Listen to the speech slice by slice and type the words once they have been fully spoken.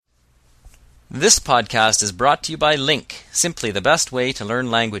This podcast is brought to you by Link, simply the best way to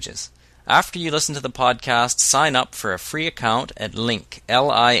learn languages. After you listen to the podcast, sign up for a free account at link,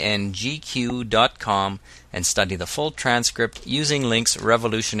 lingq.com, and study the full transcript using Link's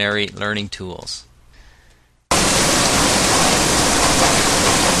revolutionary learning tools.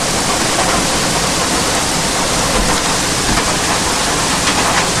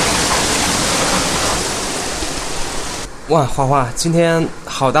 哇，花花，今天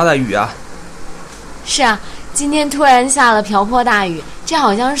好大的雨啊！是啊，今天突然下了瓢泼大雨，这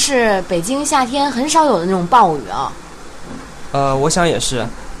好像是北京夏天很少有的那种暴雨啊。我想也是，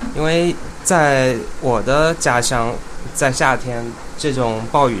因为在我的家乡，在夏天这种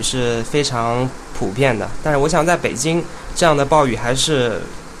暴雨是非常普遍的，但是我想在北京这样的暴雨还是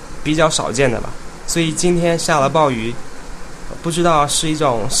比较少见的吧。所以今天下了暴雨，不知道是一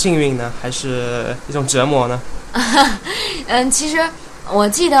种幸运呢，还是一种折磨呢？其实我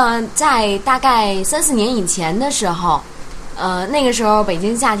记得在大概3-4年以前的时候，那个时候北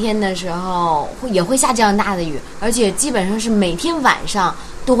京夏天的时候也会下这样大的雨，而且基本上是每天晚上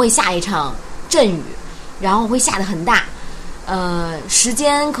都会下一场阵雨，然后会下得很大，时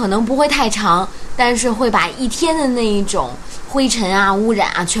间可能不会太长，但是会把一天的那一种灰尘啊、污染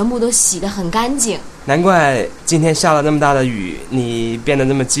啊全部都洗得很干净。难怪今天下了那么大的雨，你变得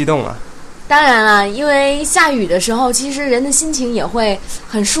那么激动啊！当然了，因为下雨的时候，其实人的心情也会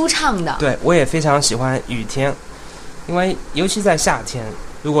很舒畅的。对，我也非常喜欢雨天，因为尤其在夏天，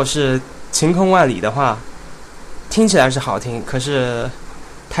如果是晴空万里的话，听起来是好听，可是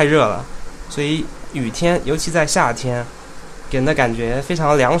太热了，所以雨天，尤其在夏天，给人的感觉非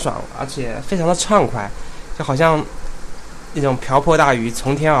常凉爽，而且非常的畅快，就好像那种瓢泼大雨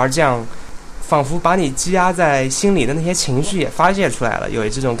从天而降，仿佛把你积压在心里的那些情绪也发泄出来了，有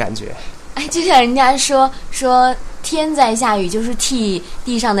这种感觉。哎，就像人家说天在下雨就是替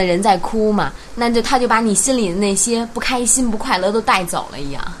地上的人在哭嘛，那他就把你心里的那些不开心不快乐都带走了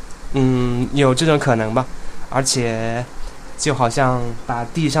一样。有这种可能吧，而且就好像把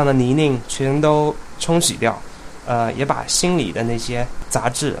地上的泥泞全都冲洗掉，也把心里的那些杂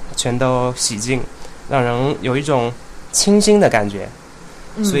质全都洗净，让人有一种清新的感觉。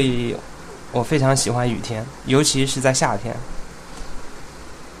所以我非常喜欢雨天，尤其是在夏天。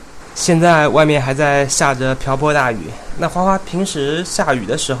现在外面还在下着瓢泼大雨，那花花平时下雨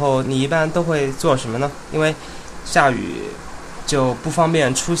的时候你一般都会做什么呢？因为下雨就不方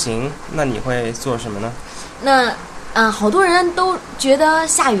便出行，那你会做什么呢？那好多人都觉得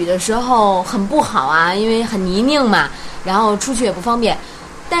下雨的时候很不好啊，因为很泥泞嘛，然后出去也不方便。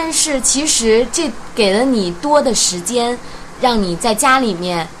但是其实这给了你多的时间，让你在家里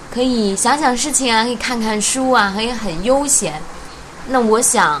面可以想想事情啊，可以看看书啊，可以很悠闲。那我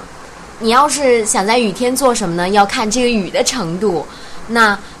想你要是想在雨天做什么呢？要看这个雨的程度。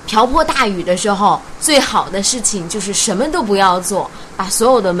那瓢泼大雨的时候，最好的事情就是什么都不要做，把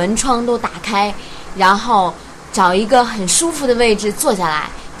所有的门窗都打开，然后找一个很舒服的位置坐下来，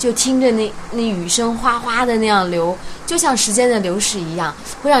就听着那雨声哗哗的那样流，就像时间的流逝一样，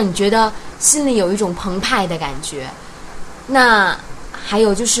会让你觉得心里有一种澎湃的感觉。那还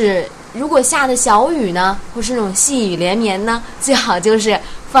有就是，如果下的小雨呢，或是那种细雨连绵呢，最好就是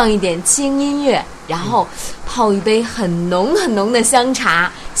放一点轻音乐，然后泡一杯很浓很浓的香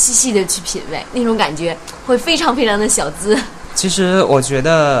茶，细细的去品味，那种感觉会非常非常的小资。其实我觉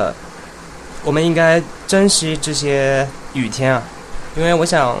得我们应该珍惜这些雨天啊，因为我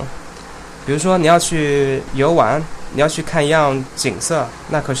想，比如说你要去游玩，你要去看一样景色，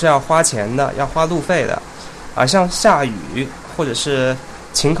那可是要花钱的，要花路费的。而像下雨或者是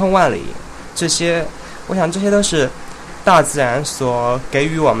晴空万里，这些我想这些都是大自然所给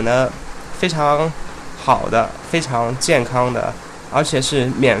予我们的非常好的、非常健康的，而且是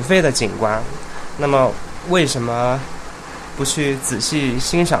免费的景观。那么为什么不去仔细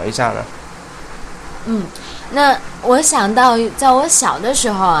欣赏一下呢？那我想到在我小的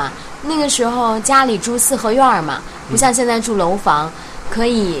时候啊，那个时候家里住四合院嘛，不像现在住楼房，可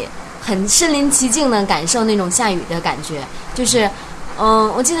以很身临其境的感受那种下雨的感觉。就是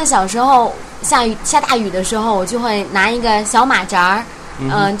我记得小时候下大雨的时候，我就会拿一个小马扎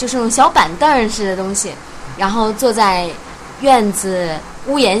儿，就是那种小板凳似的东西，然后坐在院子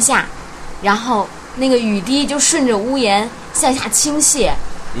屋檐下，然后那个雨滴就顺着屋檐向下倾泻，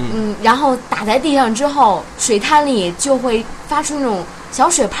然后打在地上之后，水滩里就会发出那种小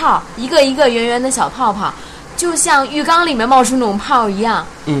水泡，一个一个圆圆的小泡泡，就像浴缸里面冒出那种泡一样。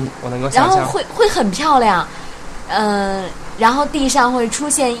我能够想象。然后会很漂亮，然后地上会出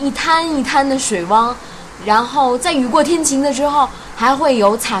现一滩一滩的水汪，然后在雨过天晴的时候还会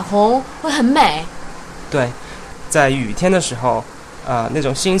有彩虹，会很美。对，在雨天的时候，那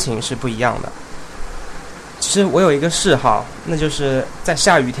种心情是不一样的。其实我有一个嗜好，那就是在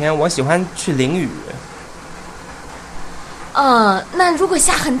下雨天我喜欢去淋雨。那如果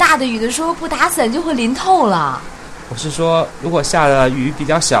下很大的雨的时候不打伞就会淋透了。我是说，如果下的雨比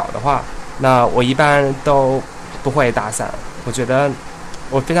较小的话，那我一般都不会打伞。我觉得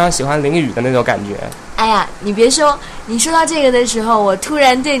我非常喜欢淋雨的那种感觉。哎呀，你别说，你说到这个的时候，我突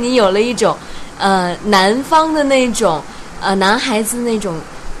然对你有了一种南方的那种男孩子那种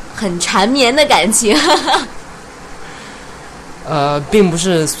很缠绵的感情。并不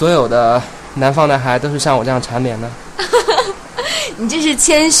是所有的南方男孩都是像我这样缠绵的。你这是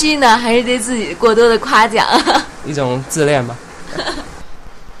谦虚呢，还是对自己过多的夸奖？一种自恋吧。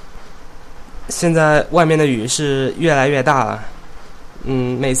现在外面的雨是越来越大了。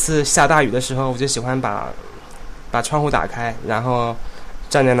每次下大雨的时候，我就喜欢把窗户打开，然后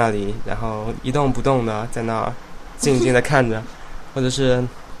站在那里，然后一动不动的在那儿静静的看着，或者是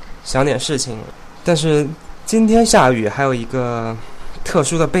想点事情。但是今天下雨还有一个特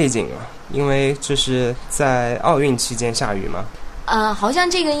殊的背景啊，因为这是在奥运期间下雨嘛。好像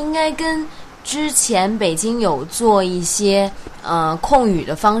这个应该跟之前北京有做一些控雨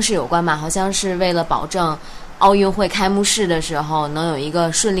的方式有关吧，好像是为了保证奥运会开幕式的时候能有一个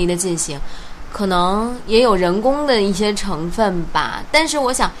顺利的进行，可能也有人工的一些成分吧。但是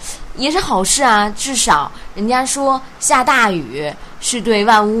我想也是好事啊，至少人家说下大雨是对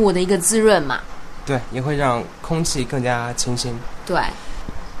万物的一个滋润嘛。对，也会让空气更加清新。对，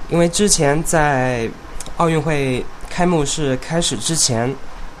因为之前在奥运会开幕式开始之前，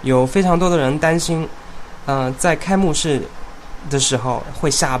有非常多的人担心，在开幕式的时候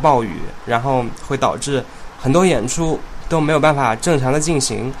会下暴雨，然后会导致很多演出都没有办法正常的进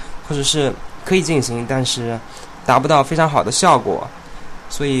行，或者是可以进行，但是达不到非常好的效果。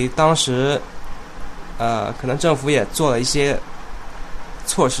所以当时，可能政府也做了一些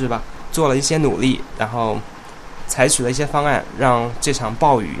措施吧，做了一些努力，然后采取了一些方案，让这场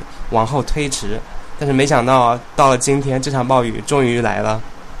暴雨往后推迟。但是没想到到了今天，这场暴雨终于来了。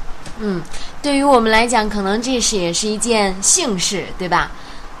对于我们来讲，可能这也是一件幸事，对吧？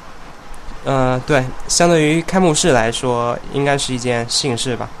对，相对于开幕式来说，应该是一件幸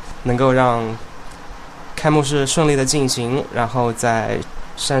事吧，能够让开幕式顺利的进行，然后再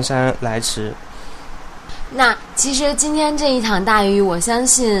姗姗来迟。那其实今天这一场大雨，我相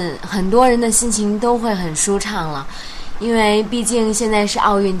信很多人的心情都会很舒畅了，因为毕竟现在是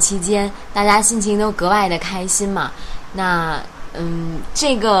奥运期间，大家心情都格外的开心嘛。那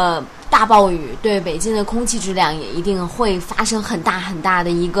这个大暴雨对北京的空气质量也一定会发生很大很大的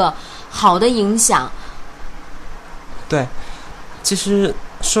一个好的影响。对，其实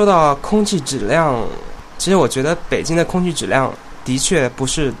说到空气质量，其实我觉得北京的空气质量的确不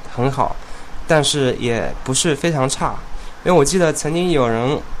是很好，但是也不是非常差。因为我记得曾经有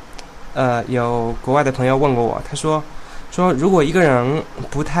人有国外的朋友问过我，他说如果一个人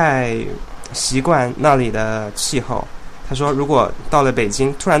不太习惯那里的气候，他说如果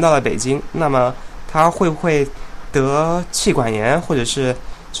突然到了北京，那么他会不会得气管炎，或者是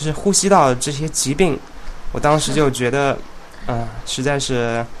就是呼吸道这些疾病。我当时就觉得实在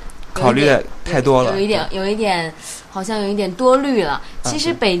是考虑的太多了，有一点好像有一点多虑了。其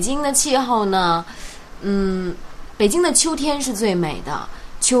实北京的气候呢，北京的秋天是最美的，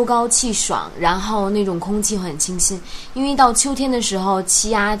秋高气爽，然后那种空气很清新。因为到秋天的时候，气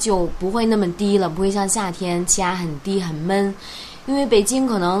压就不会那么低了，不会像夏天气压很低很闷。因为北京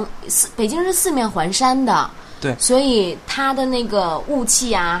是四面环山的，对，所以它的那个雾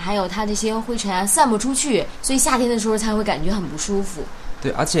气啊，还有它这些灰尘啊散不出去，所以夏天的时候才会感觉很不舒服。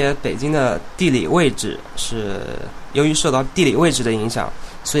对，而且北京的地理位置是由于受到地理位置的影响，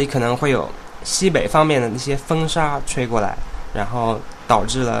所以可能会有西北方面的那些风沙吹过来，然后导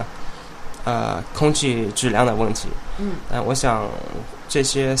致了空气质量的问题。但我想这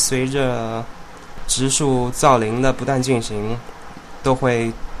些随着植树造林的不断进行，都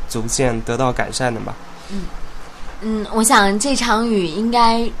会逐渐得到改善的吧。我想这场雨应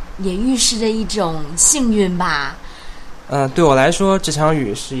该也预示着一种幸运吧。对我来说，这场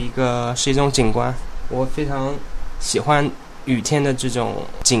雨是一种景观，我非常喜欢雨天的这种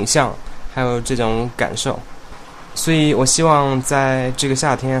景象，还有这种感受，所以我希望在这个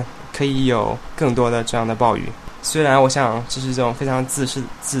夏天可以有更多的这样的暴雨。虽然我想这是一种非常自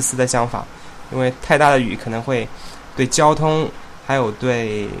私的想法，因为太大的雨可能会对交通还有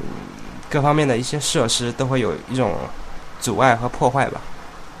对各方面的一些设施都会有一种阻碍和破坏吧。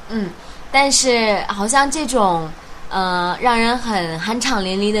但是好像这种让人很酣畅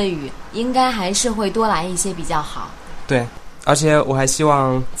淋漓的雨，应该还是会多来一些比较好。对，而且我还希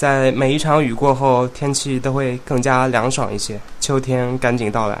望在每一场雨过后，天气都会更加凉爽一些，秋天赶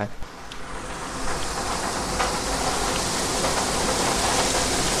紧到来。